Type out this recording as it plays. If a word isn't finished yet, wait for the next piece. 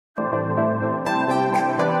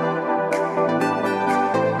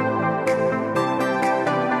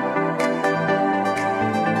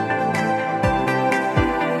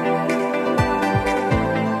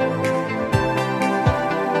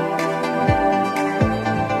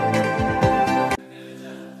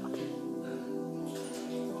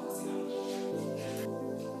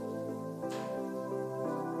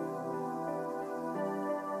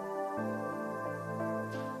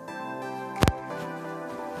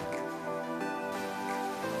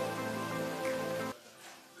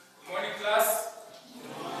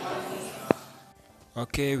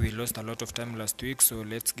Okay, we lost a lot of time last week, so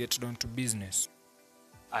let's get down to business.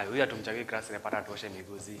 Huyu atumchagii class repata tuoshe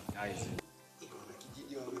miguzi. Nice. Kuna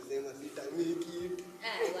kijiji wamesema sitamiki.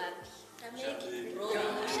 Wapi? Tameki bro.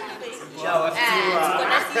 Shawa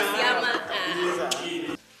Kuna sisi ama.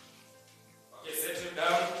 Okay, settle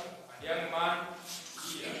down, and young man,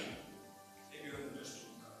 here.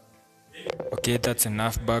 Okay, that's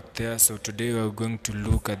enough back there. So today we are going to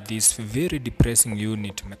look at this very depressing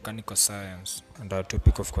unit, mechanical science. And our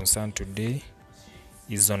topic of concern today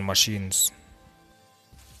is on machines.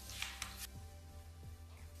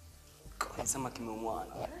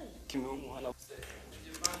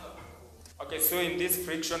 Okay, so in this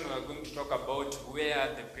friction we are going to talk about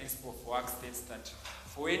where the principle of work states that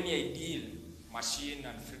for any ideal machine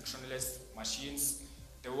and frictionless machines,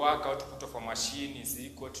 the work output of a machine is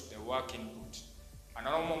equal to the work input. A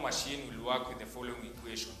normal machine will work with the following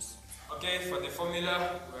equations. Okay, for the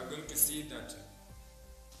formula, we are going to see that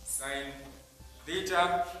sine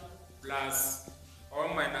theta plus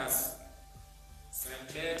or minus sine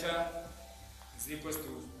theta is equals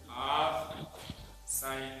to half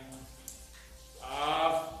sine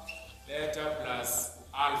half theta plus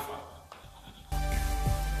alpha.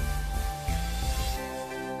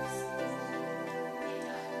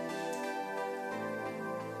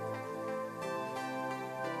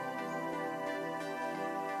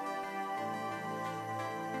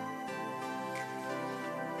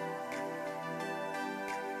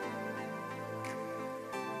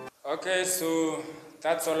 Okay, so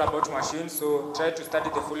that's all about machines. So try to study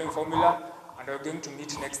the following formula and we're going to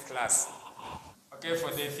meet next class. Okay, for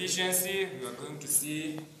the efficiency, we are going to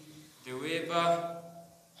see the Weber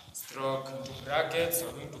stroke into brackets.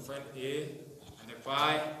 We're going to find A and the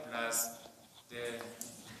pi plus the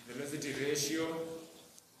velocity ratio.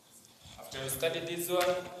 After you study this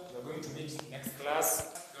one, we're going to meet next class.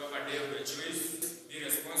 You have a day of your choice. Be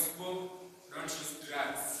responsible. Don't use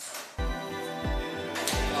drugs.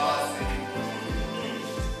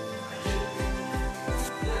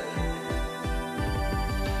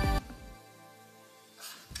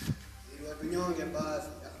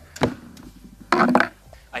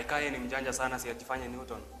 Aikaye ni mjanja sana, si atifanye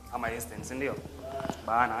Newton ama Einstein, si ndio?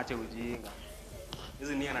 Bana ache ujinga.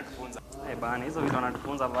 Hizi ni anatufunza. Bana hizo vitu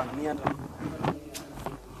anatufunza bana. Ni hata.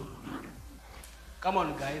 Come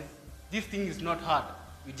on guys, this thing is not hard.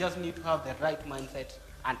 We just need to have the right mindset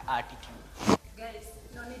and attitude. Guys,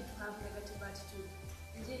 no need to have negative attitude.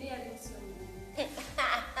 Engineering is your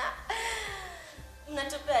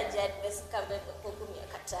Mnatupea jet basi kama kwa 15.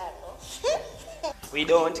 We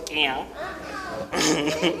don't care.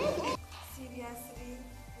 Seriously,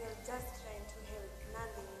 we are just trying to help,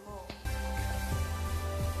 nothing more.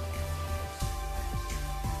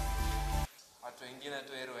 Watu wengine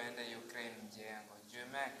tu heri waende Ukraine mjengo.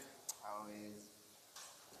 Jumek hawezi.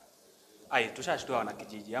 Tushashtua wana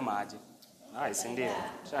kijiji ama aje? Si ndio?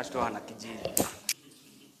 Tushashtua wana kijiji.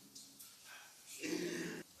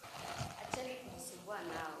 Actually kusumbua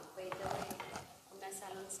nao. By the way, kuna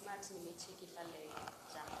salon smart nimecheki pale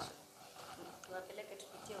junction. Tuwapeleke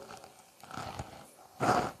tupitie huko.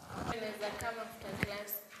 Unaweza kama after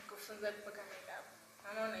class kufunza kupaka makeup.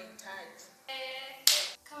 Mama unahitaji.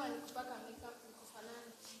 Kama ni kupaka makeup ni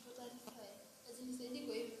kufanana tutalifa. Lazima nisaidie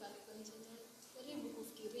kwa hivi pale kwa internet. Karibu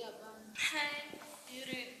kufikiria bana.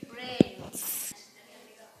 Beauty brains.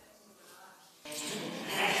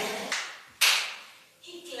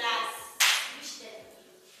 In class.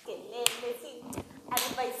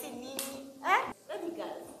 Advice nini? Baby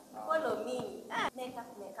girls, follow me. Makeup.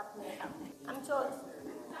 I'm short.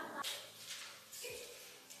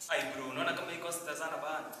 Bro, unaona kama iko sita sana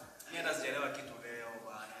bana. Mimi hata sijaelewa kitu leo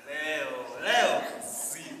bana. Leo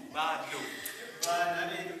si bado. Bana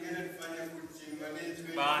ni tungene tufanye good team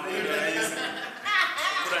management. Bana ndio rahisi.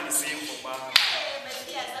 Kura ni simple bana.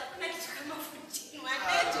 Basi hakuna kitu kama food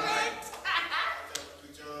management.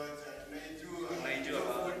 Tuchocha, tunaijua. Unaijua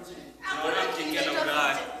bana. Naona mkiingia na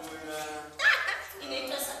mradi.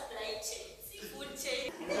 Inaitwa supply chain, si food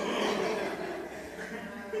chain.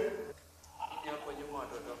 Hapo nyuma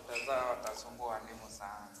watoto mtazao watasumbua walimu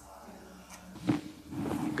sana.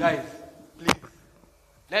 Guys, please,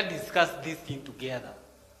 let's discuss this thing together.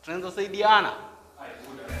 Tunaweza saidiana.